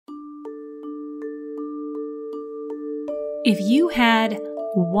If you had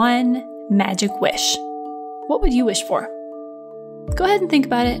one magic wish, what would you wish for? Go ahead and think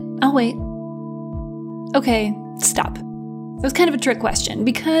about it. I'll wait. Okay, stop. That was kind of a trick question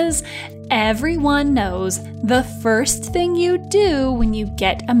because everyone knows the first thing you do when you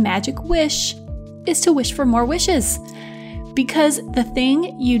get a magic wish is to wish for more wishes. Because the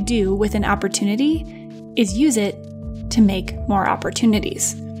thing you do with an opportunity is use it to make more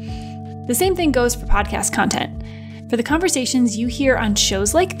opportunities. The same thing goes for podcast content. For the conversations you hear on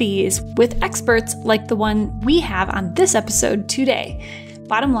shows like these with experts like the one we have on this episode today.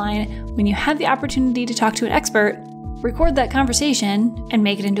 Bottom line, when you have the opportunity to talk to an expert, record that conversation and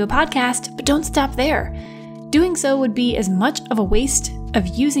make it into a podcast, but don't stop there. Doing so would be as much of a waste of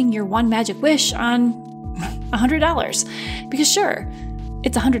using your one magic wish on $100. Because sure,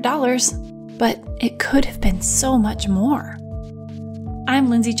 it's $100, but it could have been so much more. I'm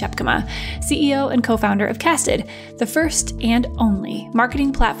Lindsay Chepkema, CEO and co-founder of Casted, the first and only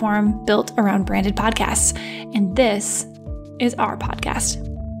marketing platform built around branded podcasts. And this is our podcast.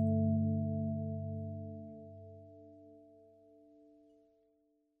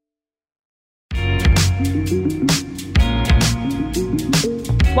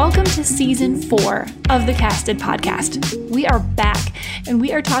 Welcome to Season 4 of the Casted podcast. We are back, and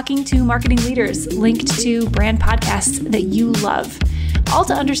we are talking to marketing leaders linked to brand podcasts that you love, all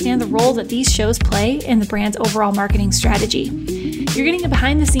to understand the role that these shows play in the brand's overall marketing strategy. You're getting a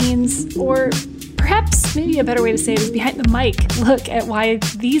behind the scenes, or perhaps maybe a better way to say it is behind the mic, look at why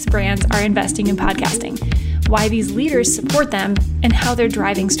these brands are investing in podcasting, why these leaders support them, and how they're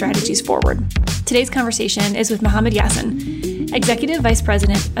driving strategies forward. Today's conversation is with Mohammed Yasin, Executive Vice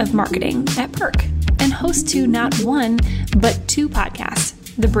President of Marketing at PERQ, and host to not one, but two podcasts,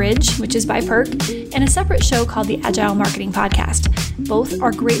 The Bridge, which is by PERQ, and a separate show called the Agile Marketing Podcast. Both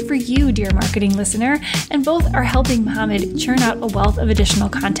are great for you, dear marketing listener, and both are helping Mohammed churn out a wealth of additional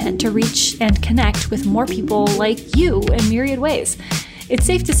content to reach and connect with more people like you in myriad ways. It's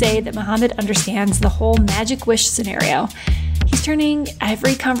safe to say that Mohammed understands the whole magic wish scenario. He's turning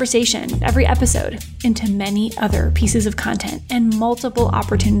every conversation, every episode, into many other pieces of content and multiple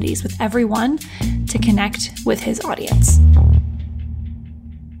opportunities with everyone to connect with his audience.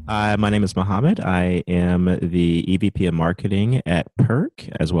 My name is Mohammed. I am the EVP of Marketing at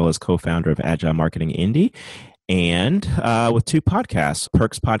PERQ, as well as co-founder of Agile Marketing Indie, and with two podcasts,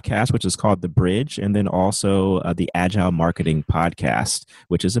 PERQ's podcast, which is called The Bridge, and then also the Agile Marketing Podcast,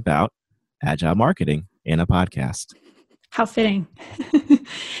 which is about agile marketing in a podcast. How fitting.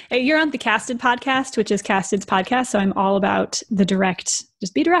 You're on the Casted podcast, which is Casted's podcast. So I'm all about the direct,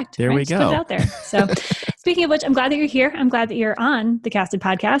 just be direct. There right? we just go. put it out there. So speaking of which, I'm glad that you're here. I'm glad that you're on the Casted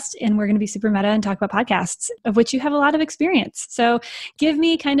podcast, and we're going to be super meta and talk about podcasts, of which you have a lot of experience. So give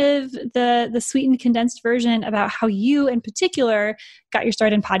me kind of the sweetened, condensed version about how you in particular got your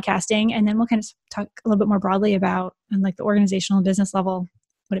start in podcasting. And then we'll kind of talk a little bit more broadly about on like the organizational and business level,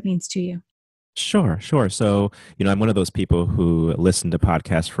 what it means to you. Sure. So, I'm one of those people who listened to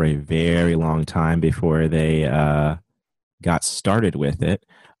podcasts for a very long time before they got started with it,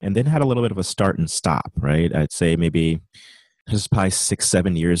 and then had a little bit of a start and stop, right? I'd say maybe this is probably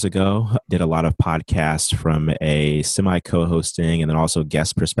 6-7 years ago. Did a lot of podcasts from a semi-co-hosting and then also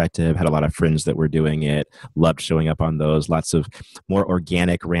guest perspective. Had a lot of friends that were doing it. Loved showing up on those. Lots of more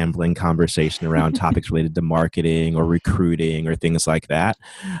organic, rambling conversation around topics related to marketing or recruiting or things like that.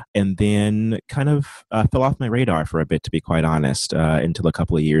 And then kind of fell off my radar for a bit, to be quite honest, until a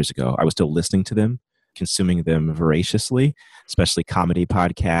couple of years ago. I was still listening to them, consuming them voraciously, especially comedy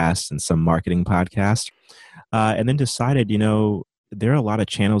podcasts and some marketing podcasts. And then decided, there are a lot of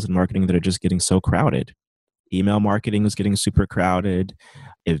channels in marketing that are just getting so crowded. Email marketing was getting super crowded.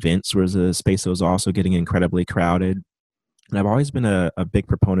 Events was a space that was also getting incredibly crowded. And I've always been a big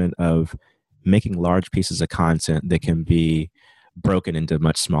proponent of making large pieces of content that can be broken into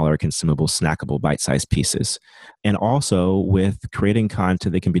much smaller, consumable, snackable, bite-sized pieces. And also with creating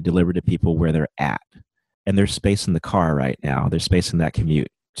content that can be delivered to people where they're at. And there's space in the car right now. There's space in that commute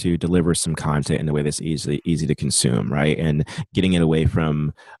to deliver some content in a way that's easy to consume, right? And getting it away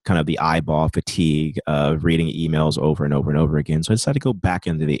from kind of the eyeball fatigue of reading emails over and over and over again. So I decided to go back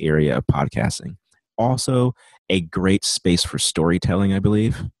into the area of podcasting. Also, a great space for storytelling, I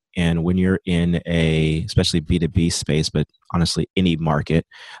believe. And when you're in especially B2B space, but honestly, any market,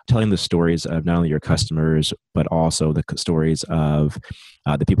 telling the stories of not only your customers, but also the stories of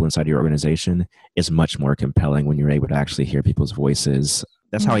the people inside your organization is much more compelling when you're able to actually hear people's voices.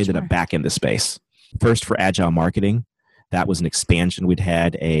 That's how I ended up back in the space. First for agile marketing. That was an expansion. We'd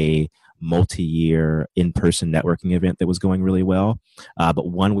had a multi-year in-person networking event that was going really well. But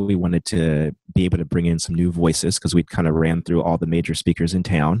one, we wanted to be able to bring in some new voices because we kind of ran through all the major speakers in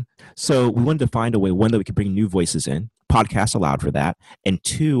town. So we wanted to find a way, one, that we could bring new voices in. Podcasts allowed for that. And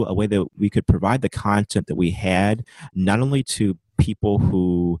two, a way that we could provide the content that we had, not only to people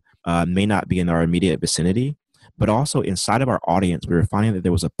who may not be in our immediate vicinity, but also inside of our audience, we were finding that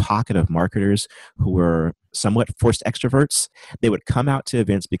there was a pocket of marketers who were somewhat forced extroverts. They would come out to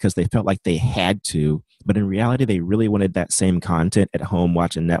events because they felt like they had to, but in reality, they really wanted that same content at home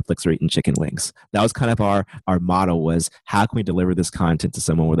watching Netflix or eating chicken wings. That was kind of our motto was, how can we deliver this content to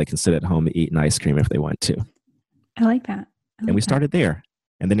someone where they can sit at home and eat an ice cream if they want to? I like that. And we started there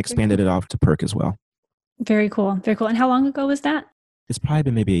and then expanded it off to PERQ as well. Very cool. Very cool. And how long ago was that? It's probably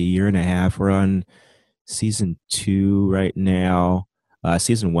been maybe a year and a half. We're on season 2 right now.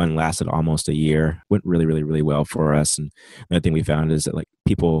 Season 1 lasted almost a year. Went really, really, really well for us. And another thing we found is that like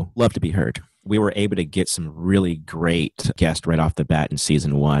people love to be heard. We were able to get some really great guests right off the bat in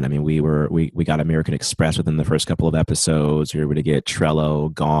season 1. I mean, we got American Express within the first couple of episodes. We were able to get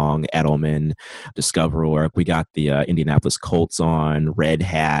Trello, Gong, Edelman, Discover. We got the Indianapolis Colts on, Red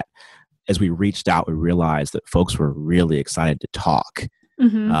Hat. As we reached out, we realized that folks were really excited to talk,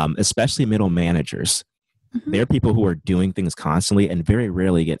 especially middle managers. They're people who are doing things constantly and very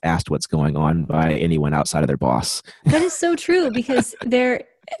rarely get asked what's going on by anyone outside of their boss. That is so true because their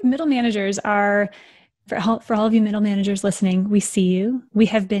middle managers are, for all of you middle managers listening, we see you. We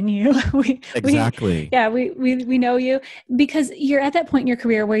have been you. Exactly. We know you because you're at that point in your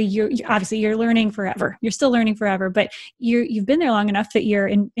career where you're obviously you're learning forever. You're still learning forever, but you've been there long enough that you're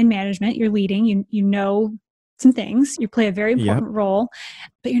in management, you're leading, you know some things, you play a very important role,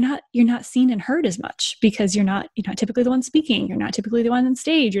 but you're not seen and heard as much because you're not typically the one speaking, you're not typically the one on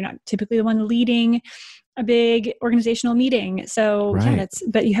stage, you're not typically the one leading a big organizational meeting. So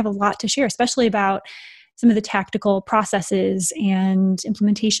but you have a lot to share, especially about some of the tactical processes and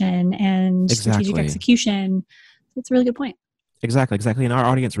implementation and strategic execution. That's a really good point. Exactly. And our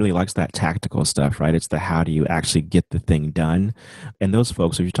audience really likes that tactical stuff, right? It's the how do you actually get the thing done? And those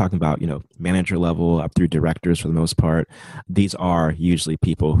folks, if you're talking about, manager level up through directors for the most part, these are usually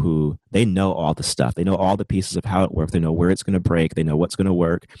people who they know all the stuff. They know all the pieces of how it works. They know where it's going to break. They know what's going to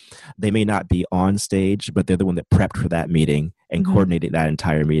work. They may not be on stage, but they're the one that prepped for that meeting and coordinated that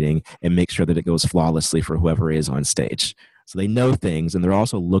entire meeting and make sure that it goes flawlessly for whoever is on stage. So they know things and they're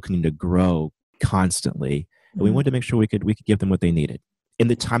also looking to grow constantly. And we wanted to make sure we could give them what they needed in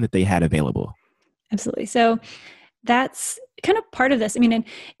the time that they had available. Absolutely. So that's kind of part of this. I mean, and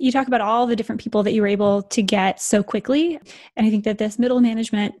you talk about all the different people that you were able to get so quickly. And I think that this middle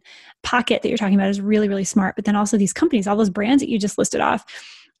management pocket that you're talking about is really, really smart. But then also these companies, all those brands that you just listed off,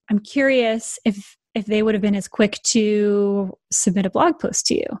 I'm curious if they would have been as quick to submit a blog post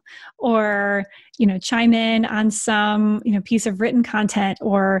to you or, chime in on some, piece of written content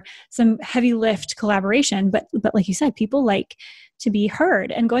or some heavy lift collaboration. But like you said, people like to be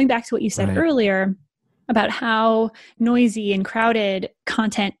heard. And going back to what you said earlier about how noisy and crowded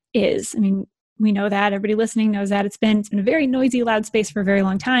content is. I mean, we know that everybody listening knows that it's been a very noisy, loud space for a very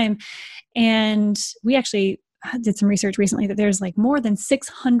long time. And we actually did some research recently that there's like more than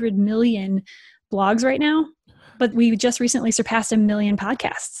 600 million blogs right now, but we just recently surpassed 1 million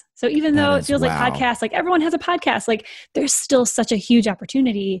podcasts. So even though it feels like podcasts, like everyone has a podcast, like there's still such a huge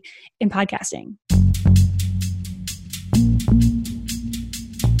opportunity in podcasting.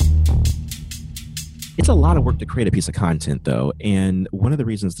 It's a lot of work to create a piece of content though. And one of the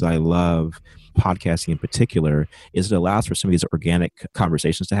reasons that I love podcasting in particular is it allows for some of these organic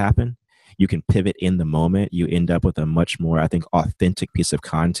conversations to happen. You can pivot in the moment. You end up with a much more, I think, authentic piece of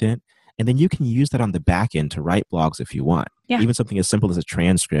content. And then you can use that on the back end to write blogs if you want. Yeah. Even something as simple as a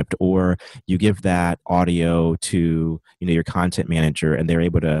transcript, or you give that audio to your content manager and they're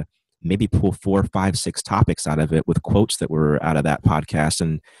able to maybe pull 4, 5, 6 topics out of it with quotes that were out of that podcast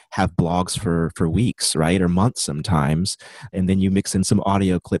and have blogs for weeks, right? Or months sometimes. And then you mix in some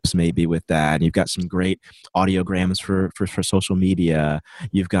audio clips maybe with that. And you've got some great audiograms for social media.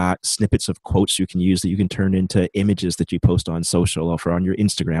 You've got snippets of quotes you can use that you can turn into images that you post on social or on your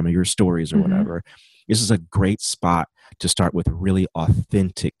Instagram or your stories or whatever. This is a great spot to start with really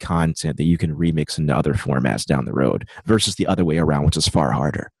authentic content that you can remix into other formats down the road versus the other way around, which is far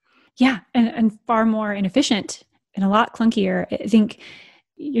harder. Yeah. And far more inefficient and a lot clunkier. I think,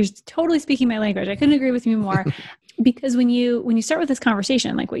 you're totally speaking my language. I couldn't agree with you more. Because when you start with this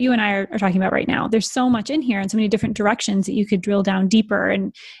conversation, like what you and I are talking about right now, there's so much in here and so many different directions that you could drill down deeper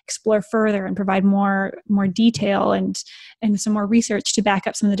and explore further and provide more detail and some more research to back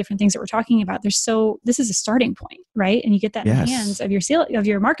up some of the different things that we're talking about. This is a starting point, right? And you get that in the hands of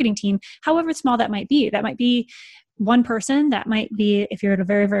your marketing team, however small that might be. That might be one person. That might be, if you're at a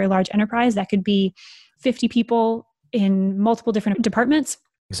very, very large enterprise, that could be 50 people in multiple different departments.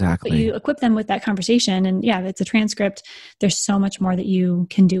 Exactly. But you equip them with that conversation, and it's a transcript. There's so much more that you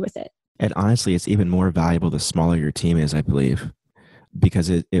can do with it. And honestly, it's even more valuable the smaller your team is, I believe, because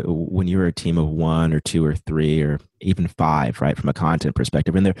when you're a team of 1 or 2 or 3 or even 5, right, from a content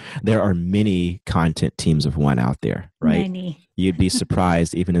perspective, and there are many content teams of 1 out there, right? Many. You'd be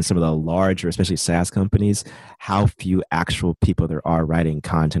surprised, even in some of the larger, especially SaaS companies, how few actual people there are writing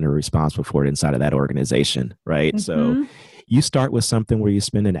content or responsible for it inside of that organization, right? So you start with something where you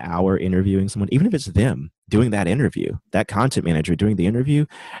spend an hour interviewing someone, even if it's them doing that interview, that content manager doing the interview,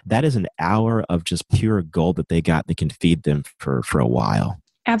 that is an hour of just pure gold that they got that can feed them for a while.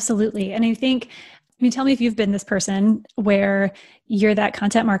 Absolutely. And tell me if you've been this person where you're that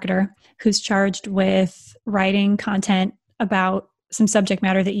content marketer who's charged with writing content about some subject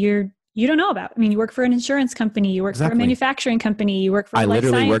matter that you don't know about. I mean, you work for an insurance company, you work for a manufacturing company, you work for a life science company.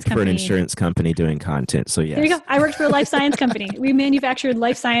 I literally worked for an insurance company doing content. So yes. There you go. I worked for a life science company. We manufactured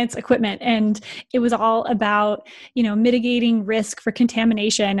life science equipment, and it was all about, mitigating risk for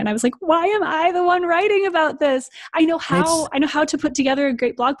contamination. And I was like, why am I the one writing about this? I know how to put together a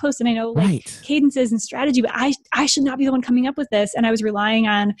great blog post, and I know cadences and strategy, but I should not be the one coming up with this. And I was relying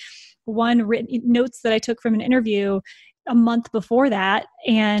on one written notes that I took from an interview a month before that,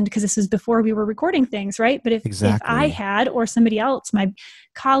 and because this was before we were recording things, right? But if I had, or somebody else, my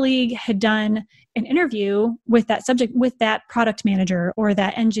colleague had done an interview with that subject, with that product manager or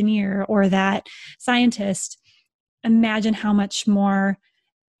that engineer or that scientist, imagine how much more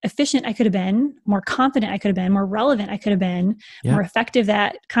efficient I could have been, more confident I could have been, more relevant I could have been, more effective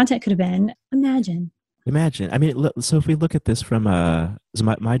that content could have been. Imagine. I mean, so if we look at this from so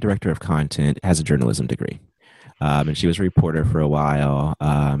my director of content has a journalism degree. And she was a reporter for a while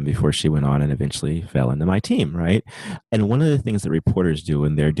before she went on and eventually fell into my team, right? And one of the things that reporters do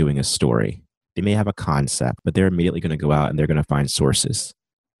when they're doing a story, they may have a concept, but they're immediately going to go out and they're going to find sources.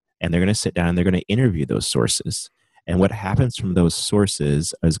 And they're going to sit down and they're going to interview those sources. And what happens from those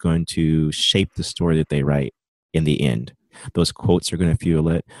sources is going to shape the story that they write in the end. Those quotes are going to fuel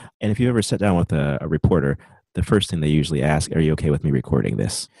it. And if you ever sit down with a reporter, the first thing they usually ask, are you okay with me recording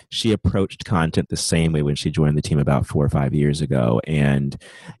this? She approached content the same way when she joined the team about 4 or 5 years ago. And,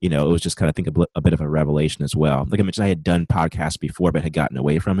 it was just kind of, I think, a bit of a revelation as well. Like I mentioned, I had done podcasts before, but had gotten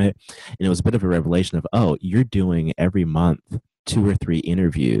away from it. And it was a bit of a revelation of, oh, you're doing every month 2 or 3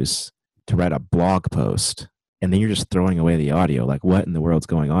 interviews to write a blog post. And then you're just throwing away the audio. Like, what in the world's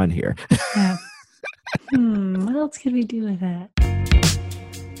going on here? Yeah. What else could we do with that?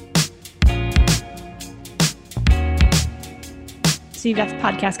 So you've got the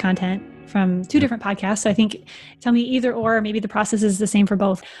podcast content from 2 different podcasts. So I think, tell me either or, maybe the process is the same for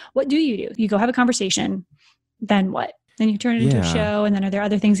both. What do? You go have a conversation, then what? Then you turn it into a show, and then are there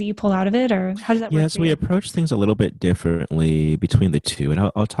other things that you pull out of it, or how does that work? Yes, we approach things a little bit differently between the two. And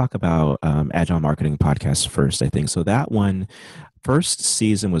I'll talk about Agile Marketing Podcast first, I think. So that one, first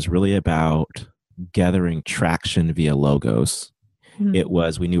season was really about gathering traction via logos. It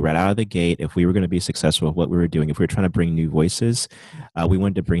was, we knew right out of the gate, if we were going to be successful at what we were doing, if we were trying to bring new voices, we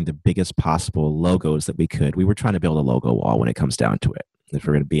wanted to bring the biggest possible logos that we could. We were trying to build a logo wall when it comes down to it, if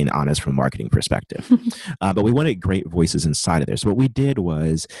we're going to be honest from a marketing perspective. But we wanted great voices inside of there. So what we did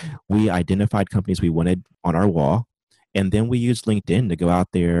was we identified companies we wanted on our wall, and then we used LinkedIn to go out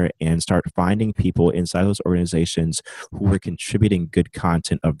there and start finding people inside those organizations who were contributing good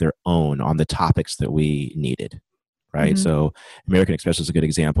content of their own on the topics that we needed. Right. So American Express is a good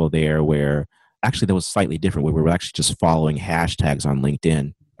example there, where actually that was slightly different, where we were actually just following hashtags on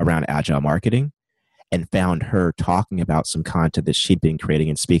LinkedIn around agile marketing, and found her talking about some content that she'd been creating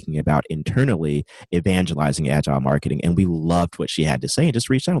and speaking about internally, evangelizing agile marketing. And we loved what she had to say and just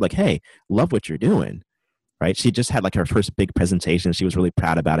reached out like, hey, love what you're doing. Right. She just had like her first big presentation. She was really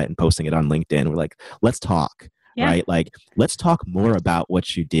proud about it and posting it on LinkedIn. We're like, let's talk. Yeah. Right. Like, let's talk more about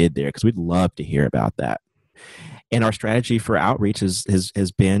what you did there, because we'd love to hear about that. And our strategy for outreach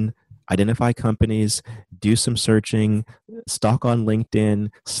has been identify companies, do some searching, stalk on LinkedIn,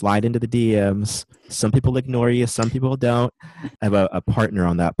 slide into the DMs. Some people ignore you, some people don't. I have a partner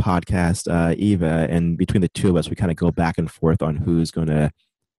on that podcast, Eva, and between the two of us, we kind of go back and forth on who's going to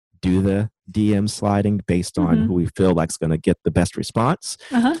do the DM sliding based on who we feel like is going to get the best response.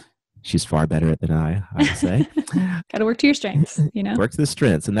 She's far better at it than I would say. Got to work to your strengths, Work to the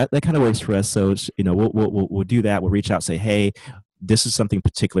strengths. And that kind of works for us. So, we'll do that. We'll reach out, say, hey, this is something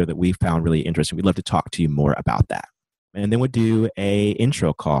particular that we found really interesting. We'd love to talk to you more about that. And then we'll do a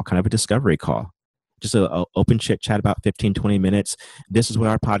intro call, kind of a discovery call. Just an open chit chat about 15, 20 minutes. This is what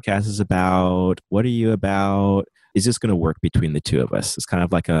our podcast is about. What are you about? Is this going to work between the two of us? It's kind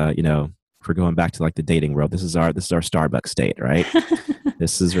of like if we're going back to like the dating world, this is our Starbucks date, right?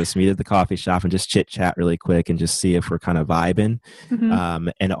 This is just meet at the coffee shop and just chit chat really quick and just see if we're kind of vibing.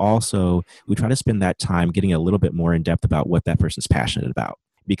 And also we try to spend that time getting a little bit more in depth about what that person's passionate about.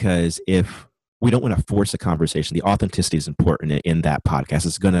 Because if we don't want to force a conversation, the authenticity is important in that podcast.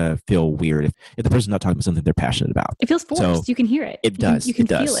 It's going to feel weird if the person's not talking about something they're passionate about. It feels forced. So you can hear it. It does. You can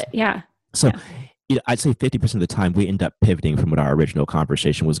feel it. Yeah. So I'd say 50% of the time we end up pivoting from what our original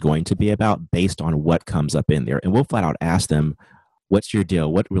conversation was going to be about based on what comes up in there. And we'll flat out ask them, what's your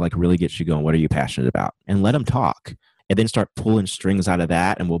deal? What really gets you going? What are you passionate about? And let them talk. And then start pulling strings out of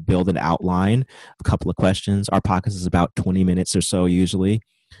that, and we'll build an outline, a couple of questions. Our podcast is about 20 minutes or so usually.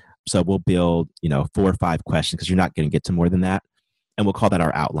 So we'll build, 4 or 5 questions because you're not going to get to more than that. And we'll call that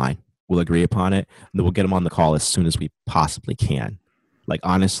our outline. We'll agree upon it. And then we'll get them on the call as soon as we possibly can. Like,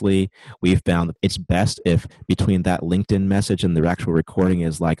 honestly, we've found it's best if between that LinkedIn message and the actual recording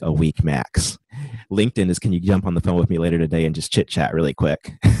is like a week max. LinkedIn is, can you jump on the phone with me later today and just chit chat really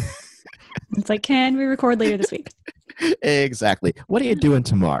quick? It's like, can we record later this week? Exactly. What are you doing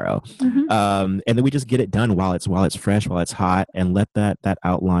tomorrow? And then we just get it done while it's fresh, while it's hot, and let that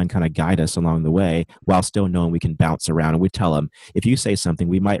outline kind of guide us along the way while still knowing we can bounce around. And we tell them, if you say something,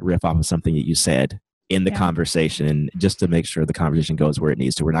 we might riff off of something that you said in the conversation, just to make sure the conversation goes where it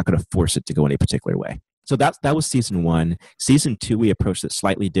needs to. We're not going to force it to go any particular way. So that was season 1. Season 2, we approached it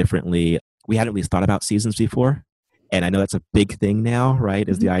slightly differently. We hadn't really thought about seasons before. And I know that's a big thing now, right?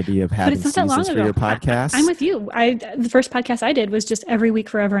 Is the idea of having seasons for your podcast. I'm with you. The first podcast I did was just every week,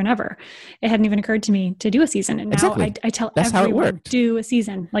 forever and ever. It hadn't even occurred to me to do a season. And now I tell everyone, do a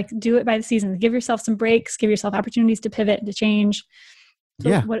season. Like, do it by the season. Give yourself some breaks. Give yourself opportunities to pivot, to change.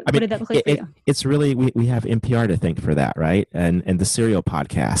 So what did that look like for you? It's really, we have NPR to thank for that, right? And the Serial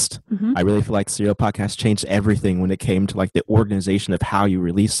podcast. I really feel like Serial podcast changed everything when it came to like the organization of how you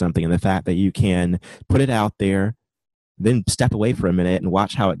release something, and the fact that you can put it out there, then step away for a minute and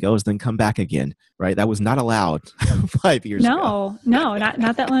watch how it goes, then come back again, right? That was not allowed 5 years ago. No,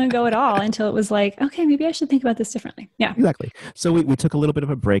 not that long ago at all, until it was like, okay, maybe I should think about this differently. Yeah. Exactly. So we took a little bit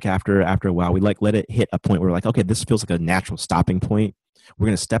of a break after a while. We let it hit a point where we're like, okay, this feels like a natural stopping point. We're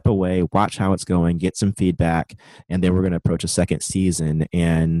going to step away, watch how it's going, get some feedback, and then we're going to approach a second season.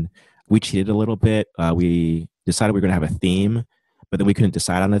 And we cheated a little bit. We decided we were going to have a theme, but then we couldn't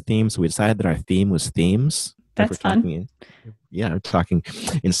decide on a theme. So we decided that our theme was themes. That's fun. We're talking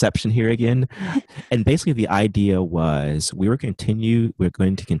Inception here again. And basically the idea was we're going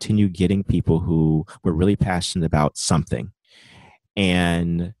to continue getting people who were really passionate about something.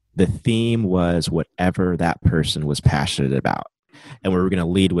 And the theme was whatever that person was passionate about. And we were going to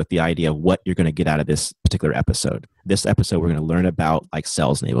lead with the idea of what you're going to get out of this particular episode. This episode, we're going to learn about like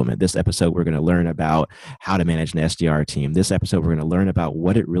sales enablement. This episode, we're going to learn about how to manage an SDR team. This episode, we're going to learn about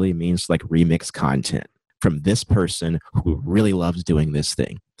what it really means to like remix content from this person who really loves doing this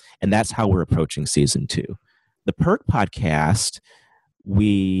thing. And that's how we're approaching season 2. The PERQ podcast,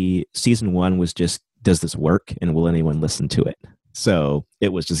 season 1 was just, does this work? And will anyone listen to it? So it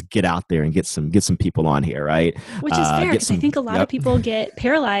was just get out there and get some people on here, right? Which is fair, because I think a lot of people get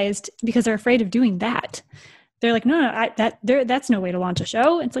paralyzed because they're afraid of doing that. They're like, no, that's no way to launch a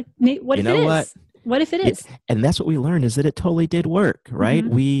show. It's like, what if it is? What if it is? And that's what we learned, is that it totally did work, right?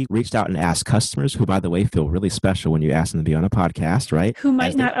 We reached out and asked customers, who, by the way, feel really special when you ask them to be on a podcast, right? Who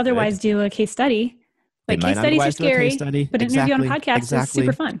might not otherwise do a case study. Like, case studies are scary, but an interview on a podcast is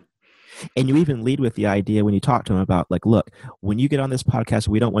super fun. And you even lead with the idea when you talk to them about like, look, when you get on this podcast,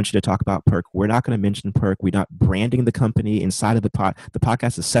 we don't want you to talk about PERQ. We're not going to mention PERQ. We're not branding the company inside of the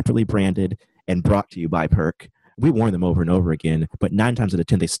podcast is separately branded and brought to you by PERQ. We warn them over and over again, but 9 times out of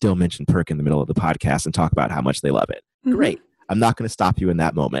 10, they still mention PERQ in the middle of the podcast and talk about how much they love it. Great. I'm not going to stop you in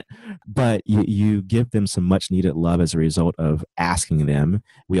that moment, but you give them some much needed love as a result of asking them.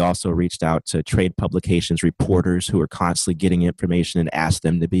 We also reached out to trade publications, reporters who are constantly getting information, and asked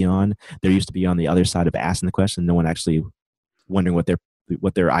them to be on. They're used to be on the other side of asking the question, no one actually wondering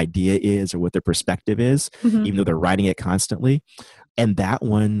what their idea is or what their perspective is, even though they're writing it constantly. And that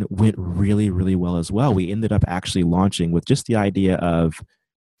one went really, really well as well. We ended up actually launching with just the idea of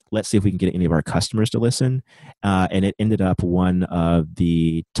let's see if we can get any of our customers to listen. And it ended up one of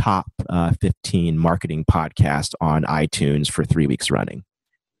the top 15 marketing podcasts on iTunes for 3 weeks running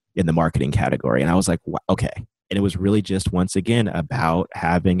in the marketing category. And I was like, okay. And it was really just, once again, about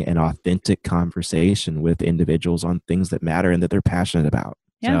having an authentic conversation with individuals on things that matter and that they're passionate about.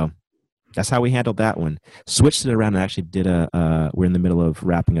 Yeah. So that's how we handled that one. Switched it around and actually did we're in the middle of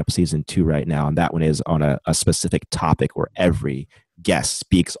wrapping up season 2 right now. And that one is on a specific topic where every guest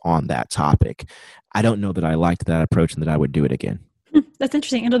speaks on that topic. I don't know that I liked that approach and that I would do it again. That's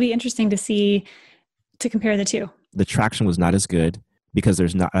interesting. It'll be interesting to compare the two. The traction was not as good because I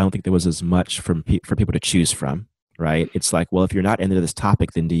don't think there was as much for people to choose from, right? It's like, well, if you're not into this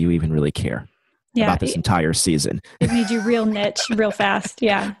topic, then do you even really care about this entire season? It made you real niche, real fast.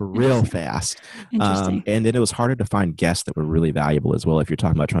 Yeah. Real fast. Interesting. And then it was harder to find guests that were really valuable as well. If you're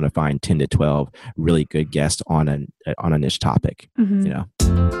talking about trying to find 10 to 12 really good guests on a niche topic, mm-hmm.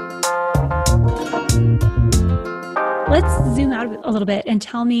 Let's zoom out a little bit and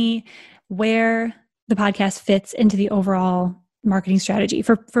tell me where the podcast fits into the overall marketing strategy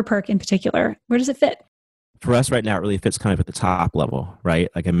for PERQ in particular. Where does it fit? For us right now, it really fits kind of at the top level, right?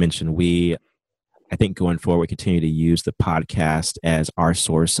 Like I mentioned, I think going forward, we continue to use the podcast as our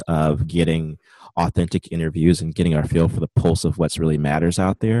source of getting authentic interviews and getting our feel for the pulse of what's really matters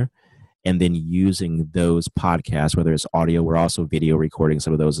out there. And then using those podcasts, whether it's audio, we're also video recording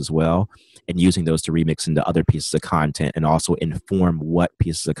some of those as well, and using those to remix into other pieces of content and also inform what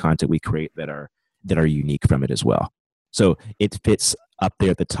pieces of content we create that are unique from it as well. So it fits up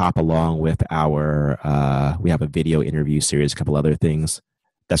there at the top along with we have a video interview series, a couple other things.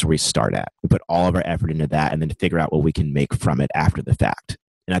 That's where we start at. We put all of our effort into that and then to figure out what we can make from it after the fact.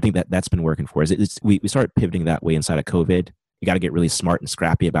 And I think that's been working for us. We started pivoting that way inside of COVID. You got to get really smart and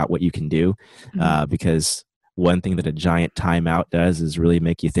scrappy about what you can do because one thing that a giant timeout does is really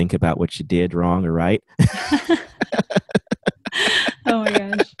make you think about what you did wrong or right. Oh my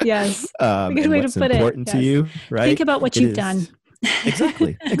gosh. Yes. A good way to put it. Important to you, right? Think about what you've done.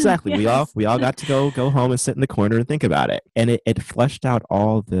 Exactly. Yes. We all got to go home and sit in the corner and think about it. And it fleshed out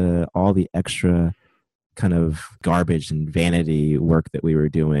all the extra kind of garbage and vanity work that we were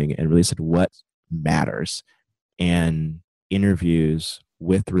doing and really said what matters. And interviews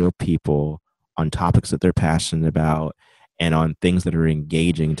with real people on topics that they're passionate about and on things that are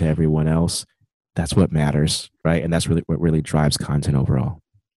engaging to everyone else. That's what matters, right? And that's really what really drives content overall.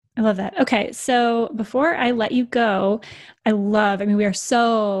 I love that. Okay. So before I let you go, we are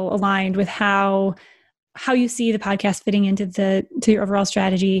so aligned with how you see the podcast fitting into your overall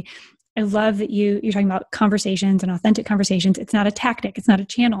strategy. I love that you're talking about conversations and authentic conversations. It's not a tactic. It's not a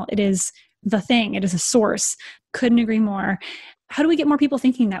channel. It is the thing. It is a source. Couldn't agree more. How do we get more people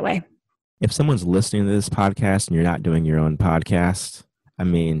thinking that way? If someone's listening to this podcast and you're not doing your own podcast,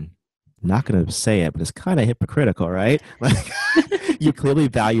 I'm not going to say it, but it's kind of hypocritical, right? Like, you clearly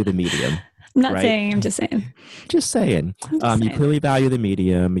value the medium. I'm not right? saying, I'm just saying. Just saying. You clearly value the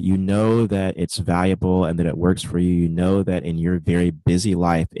medium. You know that it's valuable and that it works for you. You know that in your very busy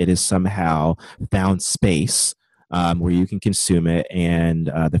life, it has somehow found space where you can consume it. And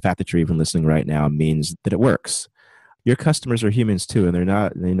the fact that you're even listening right now means that it works. Your customers are humans too, and they're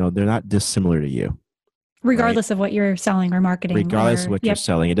not dissimilar to you. Regardless of what you're selling or marketing. Regardless of what you're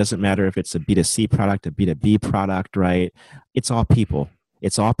selling. It doesn't matter if it's a B2C product, a B2B product, right? It's all people.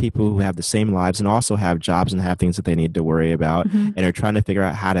 It's all people who have the same lives and also have jobs and have things that they need to worry about and are trying to figure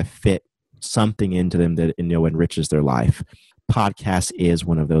out how to fit something into them that enriches their life. Podcast is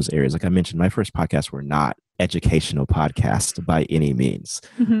one of those areas. Like I mentioned, my first podcasts were not educational podcasts by any means.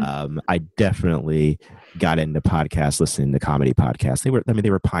 I definitely got into podcasts, listening to comedy podcasts. They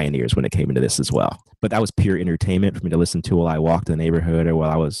were pioneers when it came into this as well. But that was pure entertainment for me to listen to while I walked the neighborhood or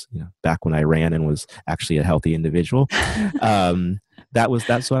while I was, back when I ran and was actually a healthy individual.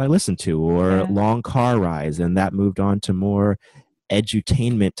 That's what I listened to, or long car rides. And that moved on to more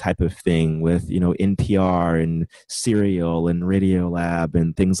edutainment type of thing with, NPR and Serial and Radiolab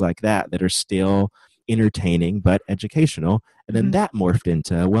and things like that are still entertaining but educational. And then that morphed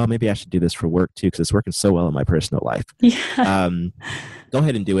into, well, maybe I should do this for work too because it's working so well in my personal life. Go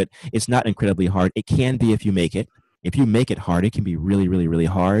ahead and do it. It's not incredibly hard. It can be if you make it. If you make it hard, it can be really, really, really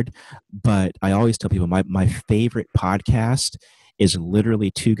hard. But I always tell people my favorite podcast is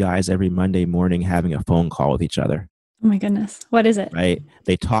literally two guys every Monday morning having a phone call with each other. Oh my goodness. What is it? Right.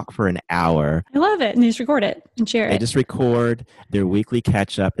 They talk for an hour. I love it. And they just record it and share it. They just record their weekly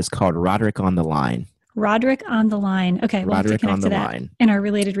catch up. It's called Roderick on the Line. Roderick on the Line. Okay, we'll have to connect to that in our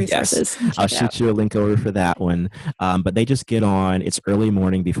related resources. Yes. I'll shoot you a link over for that one. But they just get on. It's early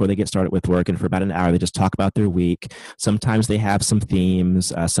morning before they get started with work, and for about an hour, they just talk about their week. Sometimes they have some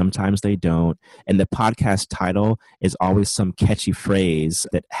themes. Sometimes they don't. And the podcast title is always some catchy phrase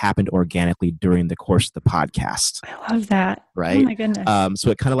that happened organically during the course of the podcast. I love that. Right? Oh my goodness.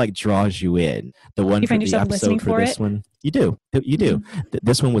 So it kind of like draws you in. The one you for find the yourself listening episode for this one. You do.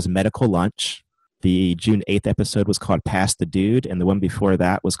 This one was Medical Lunch. The June 8th episode was called Pass the Dude, and the one before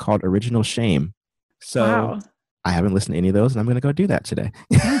that was called Original Shame. So wow. I haven't listened to any of those, and I'm going to go do that today.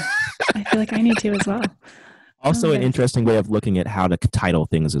 Yeah, I feel like I need to as well. Also, an interesting way of looking at how to title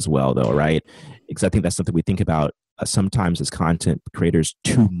things as well, though, right? Because I think that's something we think about sometimes as content creators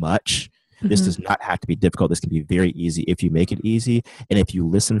too much. This does not have to be difficult. This can be very easy if you make it easy. And if you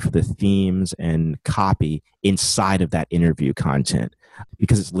listen for the themes and copy inside of that interview content,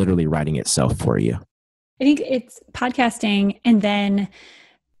 because it's literally writing itself for you. I think it's podcasting and then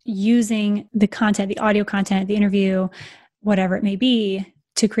using the content, the audio content, the interview, whatever it may be,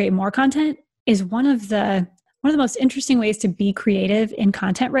 to create more content is one of the most interesting ways to be creative in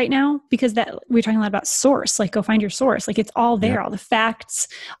content right now, because that we're talking a lot about source, like go find your source. Like it's all there, all the facts,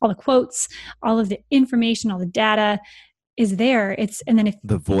 all the quotes, all of the information, all the data is there. And then if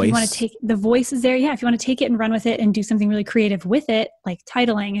you want to take the voice is there. Yeah. If you want to take it and run with it and do something really creative with it, like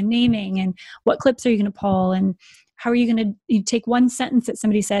titling and naming and what clips are you going to pull and how are you going to take one sentence that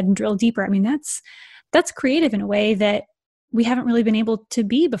somebody said and drill deeper. I mean, that's creative in a way that we haven't really been able to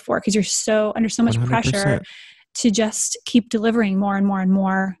be before, because you're so under so much 100%. Pressure to just keep delivering more and more and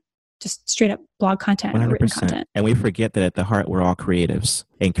more, just straight up blog content or written content. And we forget that at the heart, we're all creatives,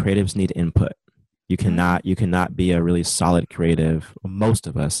 and creatives need input. You cannot be a really solid creative. Most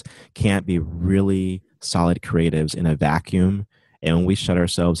of us can't be really solid creatives in a vacuum. And when we shut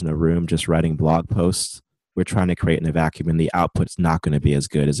ourselves in a room just writing blog posts, we're trying to create in a vacuum, and the output's not going to be as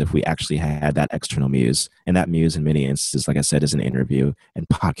good as if we actually had that external muse. And that muse, in many instances, like I said, is an interview, and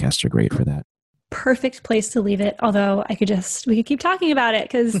podcasts are great for that. Perfect place to leave it. Although we could keep talking about it,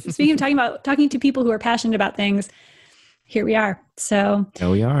 because speaking of talking to people who are passionate about things, here we are. So there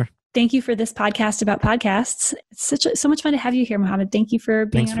we are. Thank you for this podcast about podcasts. It's so much fun to have you here, Mohammed. Thank you for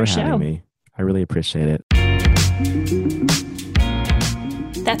being on our show. Thanks for having me. I really appreciate it.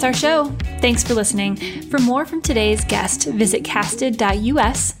 That's our show. Thanks for listening. For more from today's guest, visit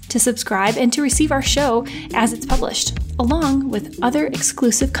casted.us to subscribe and to receive our show as it's published, along with other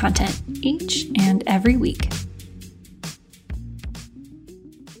exclusive content each and every week.